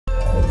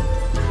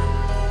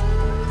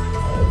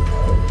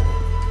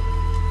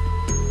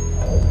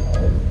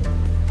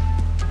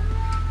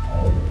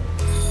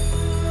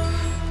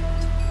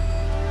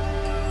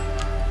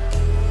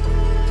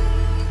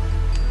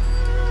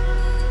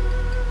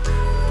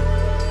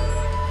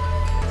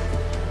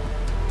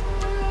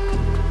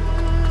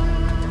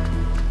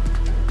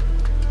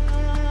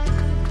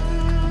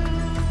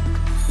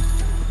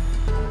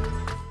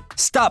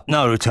Stop,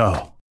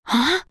 Naruto!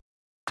 Huh?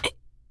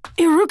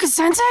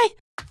 Iruka-sensei?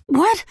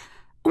 What?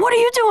 What are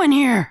you doing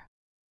here?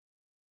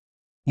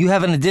 You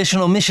have an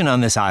additional mission on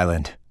this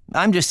island.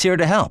 I'm just here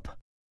to help.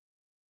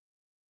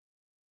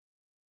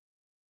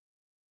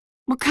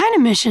 What kind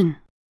of mission?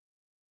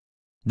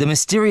 The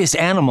mysterious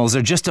animals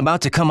are just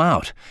about to come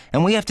out,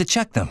 and we have to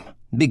check them,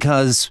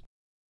 because...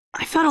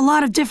 I felt a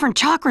lot of different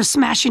chakras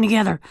smashing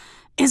together.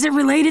 Is it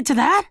related to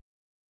that?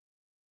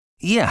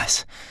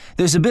 Yes,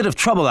 there's a bit of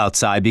trouble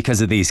outside because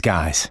of these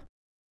guys.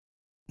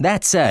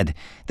 That said,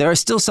 there are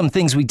still some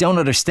things we don't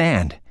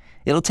understand.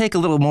 It'll take a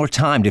little more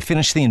time to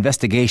finish the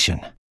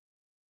investigation.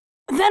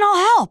 Then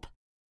I'll help.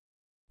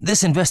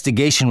 This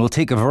investigation will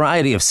take a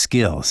variety of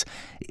skills.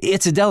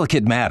 It's a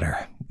delicate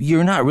matter.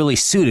 You're not really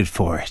suited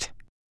for it.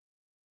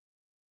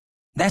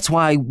 That's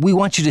why we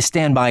want you to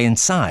stand by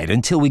inside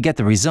until we get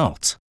the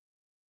results.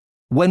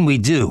 When we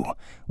do,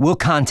 we'll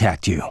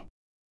contact you.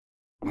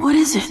 What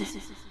is it?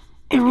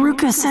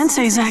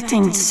 Iruka-sensei's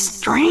acting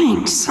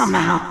strange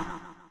somehow.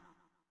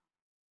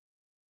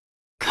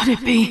 Could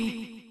it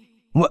be?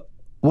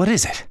 What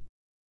is it?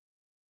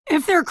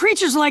 If there are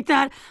creatures like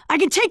that, I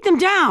can take them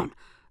down.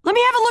 Let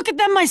me have a look at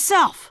them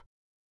myself.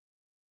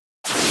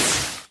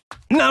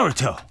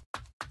 Naruto!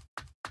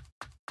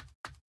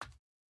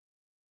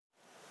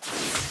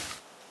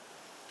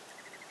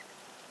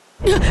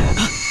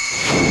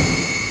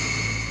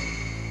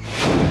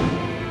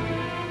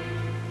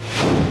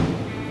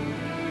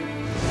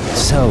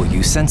 So,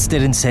 you sensed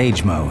it in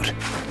Sage mode.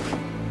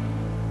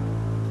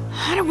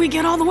 How did we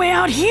get all the way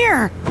out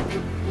here?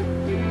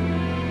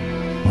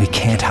 We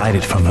can't hide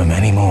it from him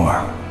anymore.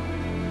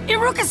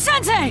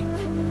 Iruka-sensei!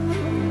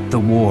 The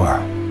war.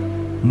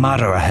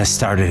 Madara has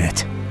started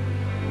it.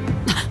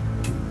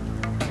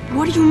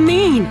 What do you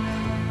mean?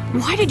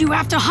 Why did you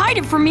have to hide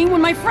it from me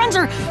when my friends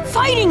are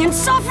fighting and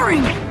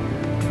suffering?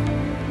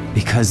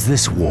 Because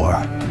this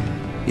war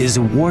is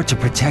a war to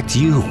protect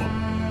you.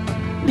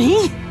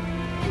 Me?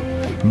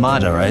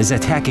 Madara is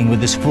attacking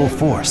with his full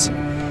force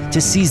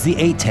to seize the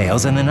 8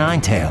 Tails and the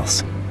 9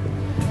 Tails.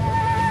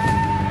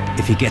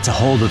 If he gets a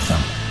hold of them,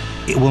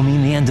 it will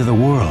mean the end of the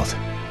world.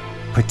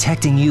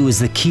 Protecting you is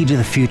the key to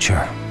the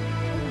future.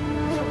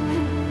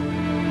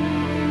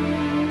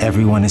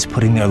 Everyone is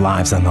putting their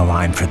lives on the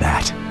line for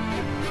that.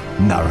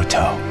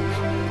 Naruto,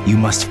 you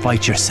must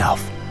fight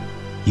yourself.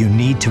 You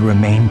need to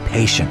remain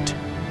patient.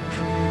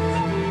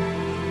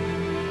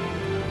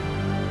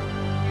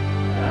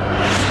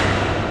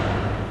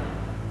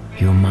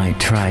 You might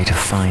try to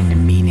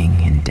find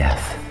meaning in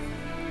death,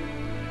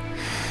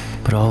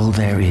 but all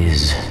there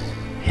is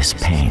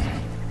pain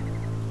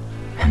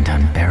and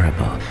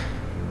unbearable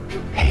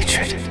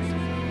hatred,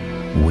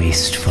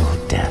 wasteful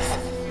death,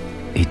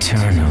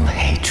 eternal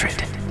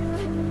hatred,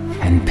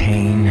 and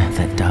pain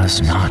that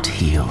does not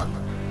heal.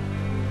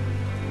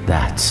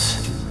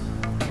 That's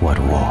what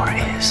war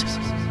is.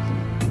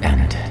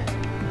 And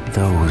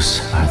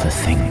those are the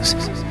things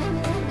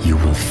you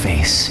will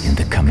face in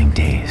the coming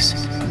days.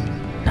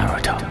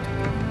 Naruto,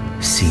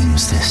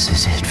 seems this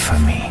is it for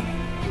me.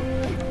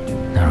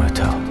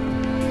 Naruto,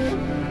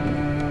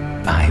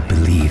 I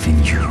believe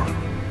in you.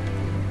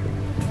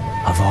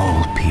 Of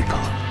all people.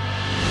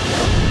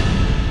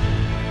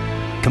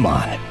 Come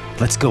on,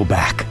 let's go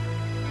back.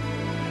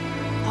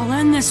 I'll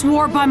end this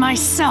war by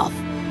myself.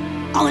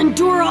 I'll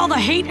endure all the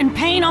hate and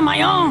pain on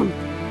my own.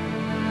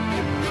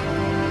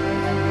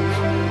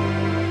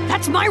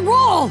 That's my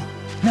role!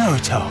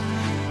 Naruto,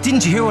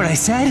 didn't you hear what I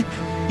said?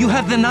 You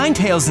have the 9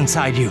 Tails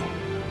inside you.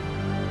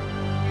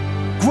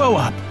 Grow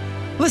up.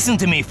 Listen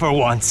to me for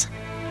once.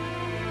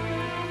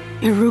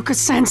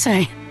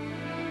 Iruka-sensei.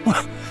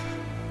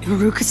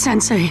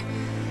 Iruka-sensei,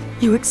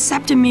 you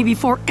accepted me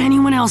before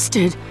anyone else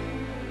did.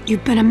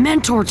 You've been a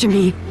mentor to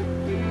me.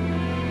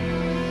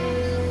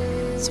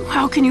 So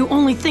how can you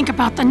only think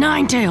about the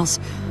 9 Tails?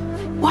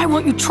 Why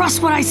won't you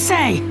trust what I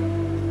say?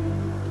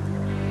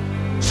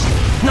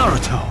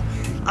 Naruto,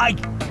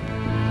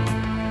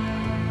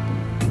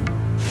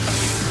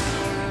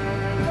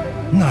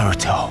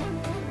 Naruto.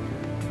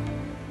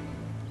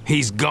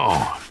 He's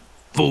gone.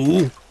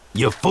 Fool.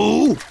 You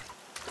fool.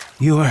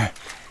 You're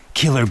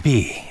Killer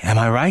B, am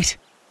I right?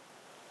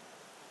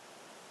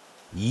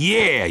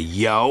 Yeah,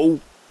 yo.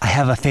 I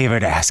have a favor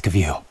to ask of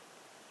you.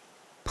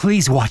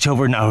 Please watch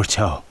over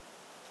Naruto.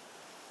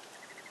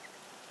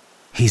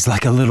 He's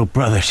like a little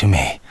brother to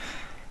me.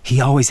 He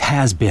always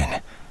has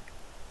been.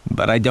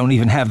 But I don't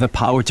even have the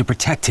power to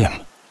protect him.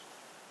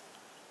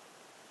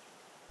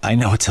 I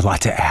know it's a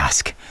lot to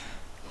ask,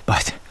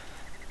 but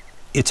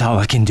it's all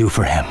I can do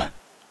for him.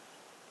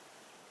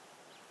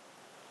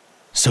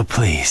 So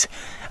please,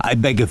 I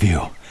beg of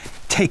you,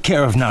 take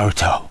care of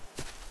Naruto.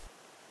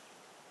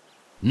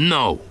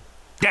 No,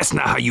 that's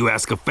not how you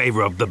ask a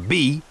favor of the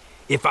bee.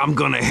 If I'm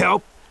gonna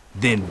help,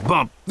 then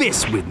bump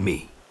fists with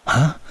me.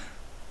 Huh?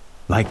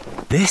 Like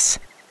this?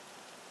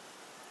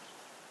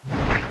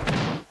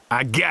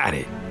 I got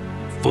it.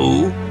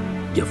 Fool.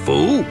 You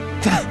fool.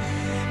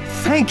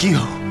 Thank you.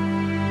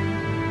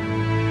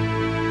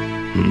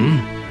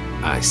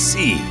 I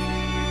see.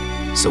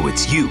 So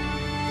it's you.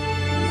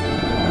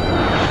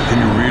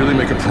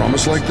 make a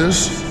promise like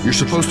this, you're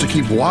supposed to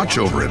keep watch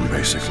over him,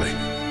 basically.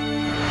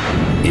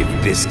 If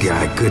this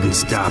guy couldn't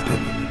stop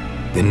him,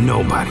 then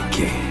nobody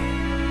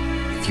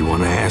can. If you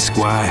want to ask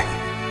why,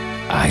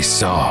 I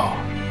saw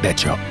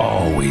that you're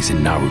always in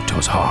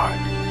Naruto's heart,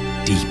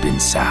 deep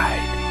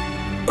inside.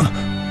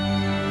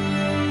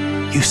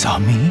 You saw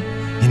me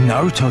in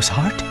Naruto's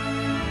heart?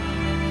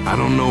 I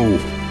don't know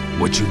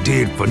what you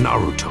did for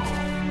Naruto,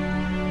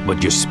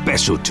 but you're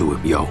special to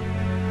him, yo.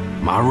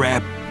 My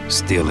rap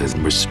still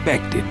isn't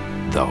respected,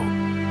 though.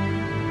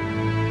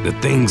 The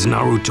things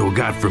Naruto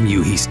got from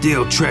you, he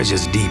still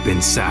treasures deep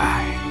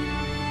inside,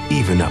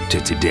 even up to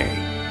today.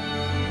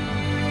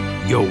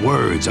 Your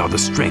words are the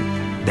strength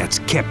that's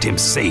kept him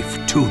safe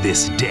to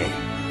this day.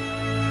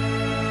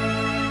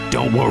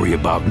 Don't worry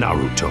about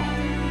Naruto.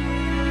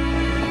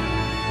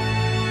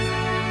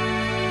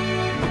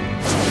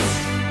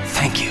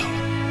 Thank you.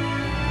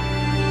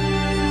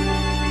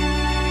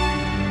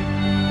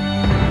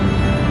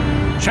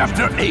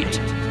 Chapter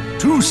 8,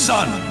 Two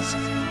Sons.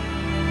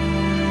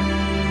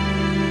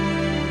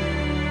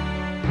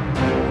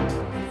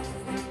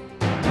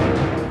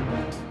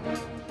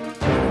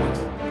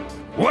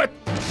 What?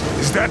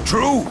 Is that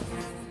true?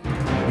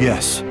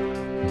 Yes.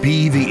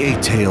 B the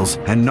Eight Tails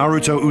and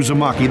Naruto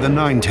Uzumaki the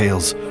Nine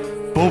Tails.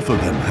 Both of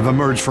them have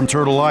emerged from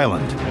Turtle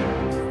Island.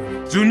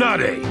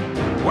 Tsunade,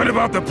 what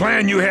about the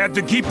plan you had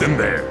to keep them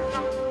there?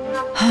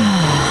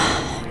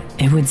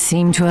 It would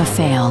seem to have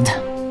failed.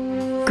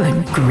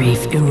 Good grief,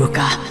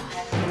 Iruka.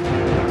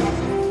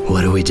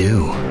 What do we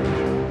do?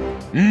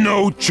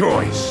 No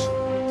choice.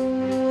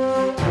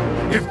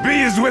 If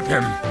B is with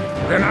him,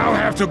 then I'll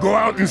have to go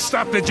out and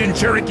stop the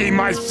Jinchuriki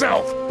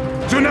myself.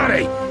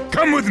 Tsunade,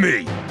 come with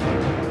me!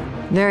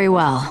 Very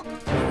well.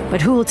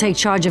 But who will take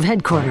charge of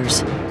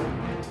headquarters?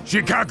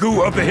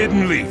 Shikaku of the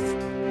Hidden Leaf.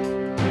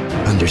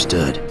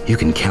 Understood. You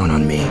can count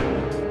on me.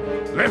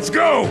 Let's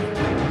go!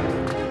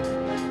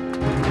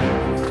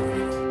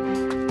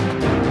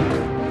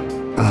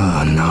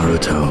 Ah,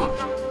 Naruto.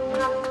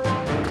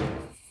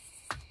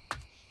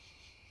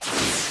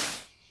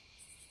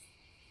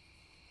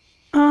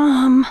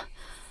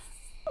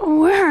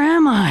 Where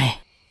am I?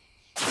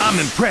 I'm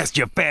impressed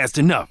you're fast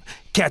enough.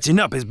 Catching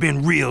up has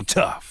been real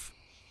tough.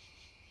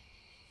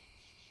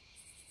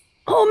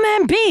 Oh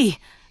man, B!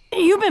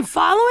 You've been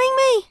following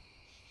me?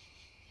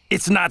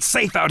 It's not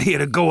safe out here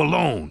to go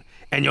alone,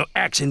 and your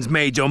actions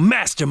made your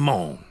master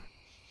moan.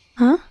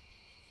 Huh?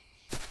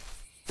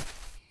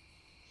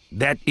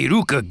 That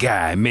Iruka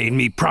guy made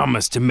me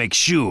promise to make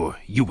sure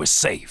you were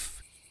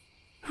safe.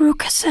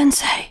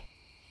 Iruka-sensei.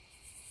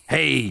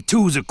 Hey,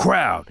 two's a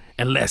crowd,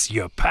 unless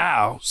you're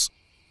pals.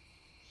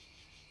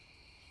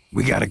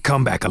 We gotta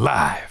come back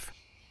alive.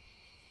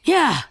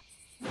 Yeah.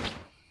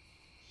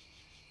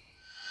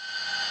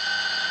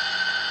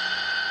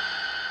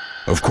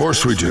 Of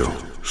course we do.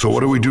 So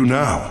what do we do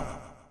now?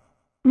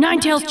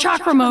 Ninetales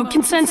chakra mode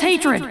can sense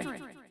hatred.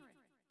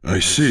 I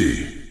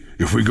see.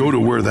 If we go to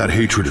where that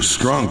hatred is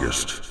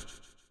strongest...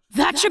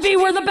 That should be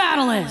where the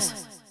battle is.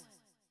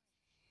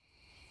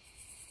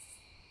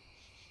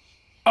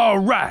 All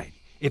right.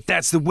 If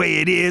that's the way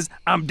it is,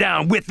 I'm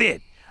down with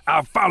it.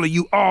 I'll follow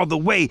you all the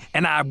way,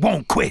 and I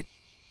won't quit.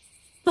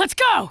 Let's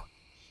go!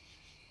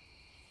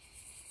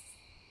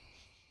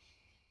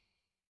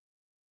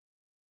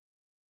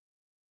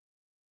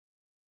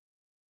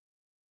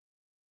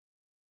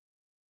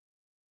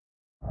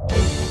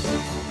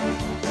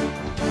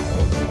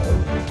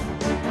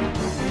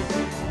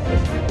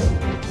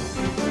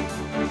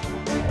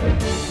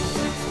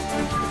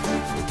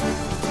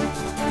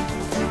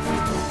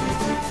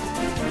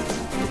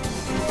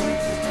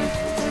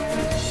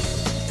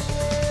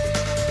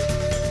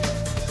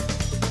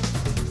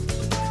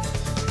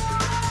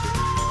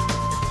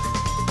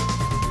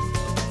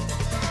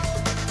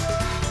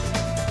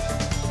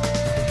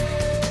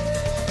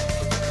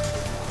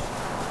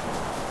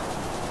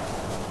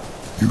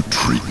 You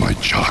treat my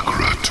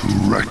chakra too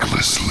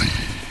recklessly.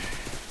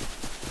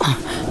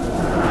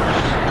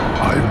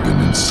 I've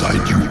been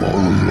inside you all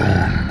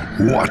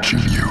along, watching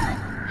you.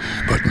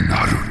 But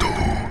Naruto,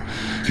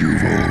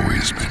 you've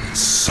always been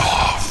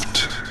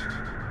soft.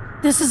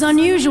 This is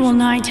unusual,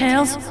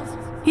 Ninetales.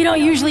 You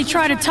don't usually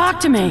try to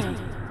talk to me.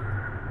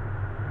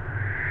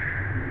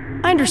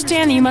 I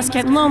understand that you must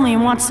get lonely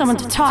and want someone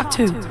to talk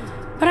to,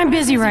 but I'm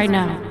busy right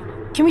now.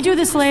 Can we do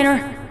this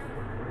later?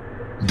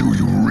 Do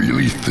you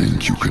really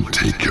think you can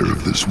take care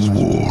of this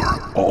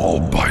war all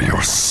by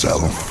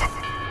yourself?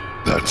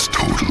 That's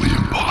totally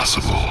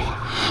impossible,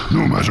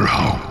 no matter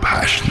how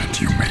passionate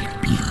you may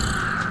be.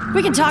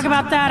 We can talk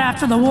about that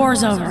after the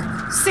war's over.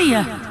 See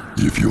ya.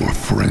 If your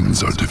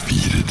friends are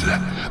defeated,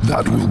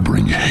 that will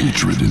bring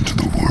hatred into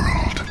the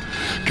world.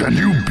 Can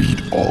you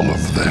beat all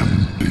of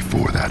them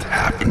before that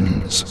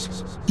happens?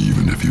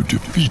 Even if you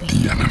defeat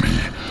the enemy,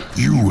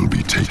 you will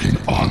be taking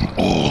on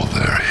all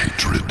their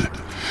hatred.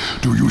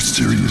 Do you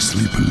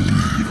seriously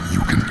believe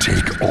you can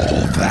take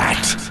all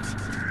that?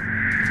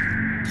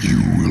 You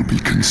will be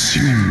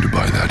consumed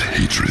by that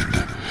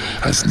hatred,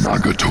 as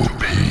Nagato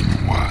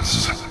pain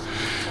was.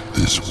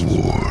 This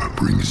war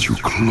brings you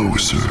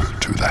closer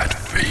to that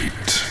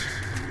fate.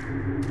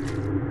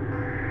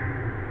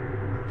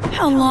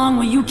 How long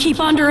will you keep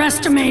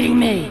underestimating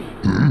me?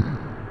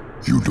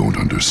 You don't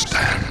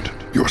understand.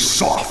 You're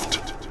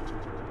soft.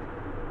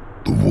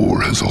 The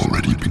war has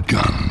already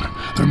begun.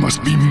 There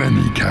must be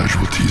many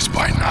casualties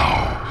by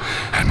now,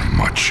 and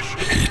much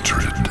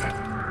hatred.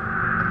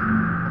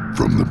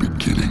 From the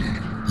beginning,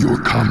 your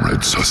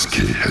comrade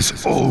Sasuke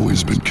has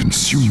always been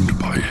consumed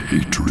by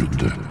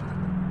hatred.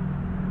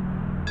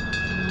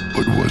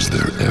 But was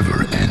there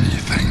ever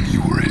anything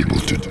you were able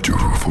to do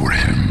for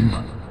him?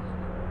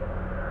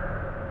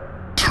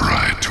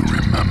 Try to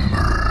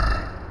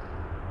remember.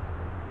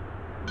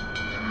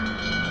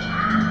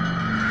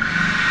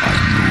 I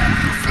know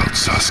you felt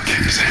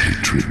Sasuke's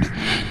hatred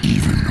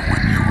even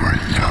when you were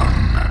young,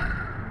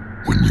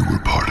 when you were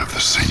part of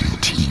the same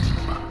team.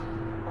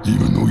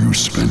 Even though you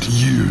spent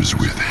years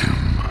with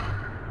him,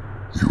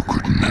 you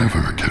could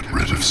never get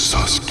rid of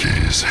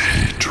Sasuke's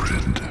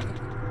hatred.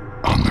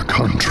 On the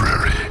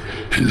contrary,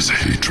 his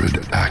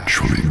hatred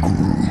actually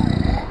grew.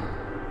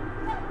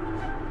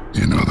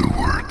 In other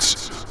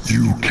words,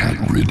 you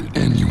can't rid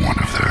anyone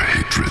of their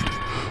hatred,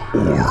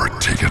 or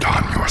take it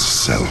on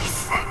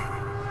yourself.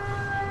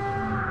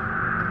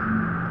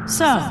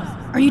 So,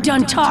 are you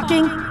done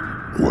talking?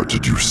 What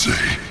did you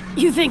say?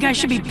 You think I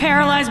should be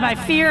paralyzed by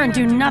fear and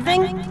do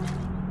nothing?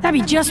 That'd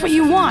be just what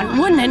you want,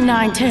 wouldn't it,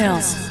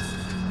 Ninetales?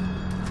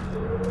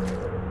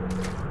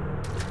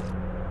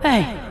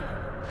 Hey.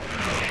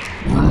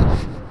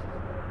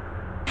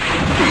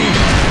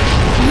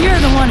 You're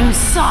the one who's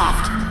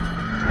soft.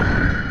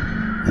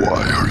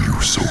 Why are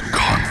you so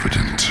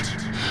confident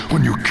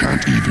when you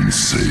can't even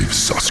save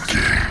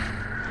Sasuke?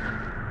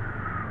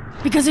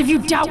 Because if you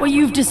doubt what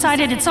you've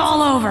decided, it's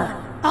all over.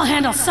 I'll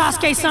handle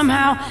Sasuke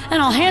somehow,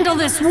 and I'll handle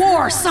this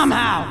war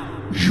somehow.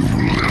 You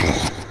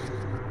little...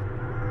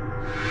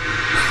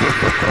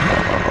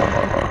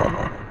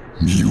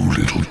 You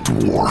little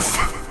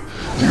dwarf.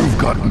 You've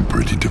gotten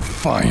pretty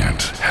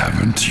defiant,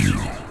 haven't you?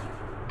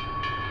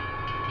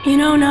 You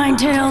know,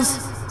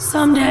 Ninetales,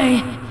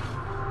 someday,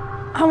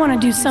 I want to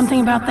do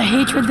something about the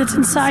hatred that's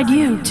inside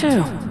you,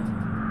 too.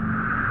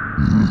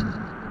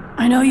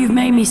 I know you've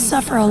made me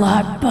suffer a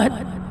lot, but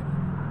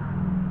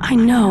I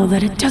know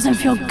that it doesn't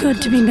feel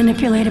good to be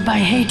manipulated by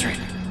hatred.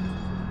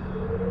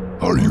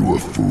 Are you a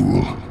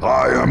fool?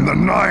 I am the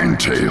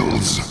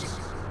Ninetales.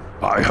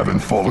 I haven't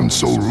fallen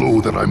so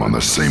low that I'm on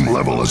the same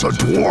level as a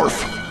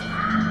dwarf.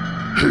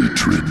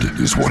 Hatred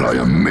is what I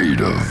am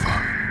made of.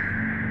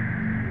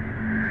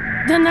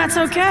 Then that's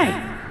okay.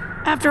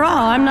 After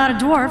all, I'm not a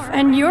dwarf,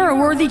 and you're a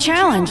worthy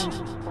challenge.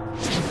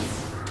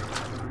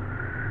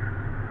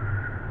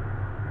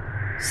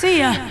 See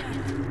ya.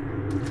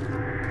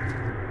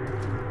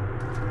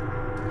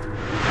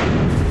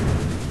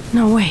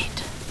 No, wait.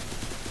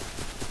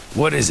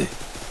 What is it?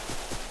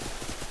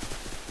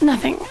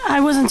 Nothing.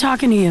 I wasn't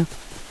talking to you.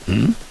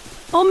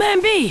 Old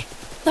Man B,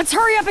 let's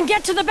hurry up and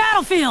get to the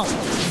battlefield!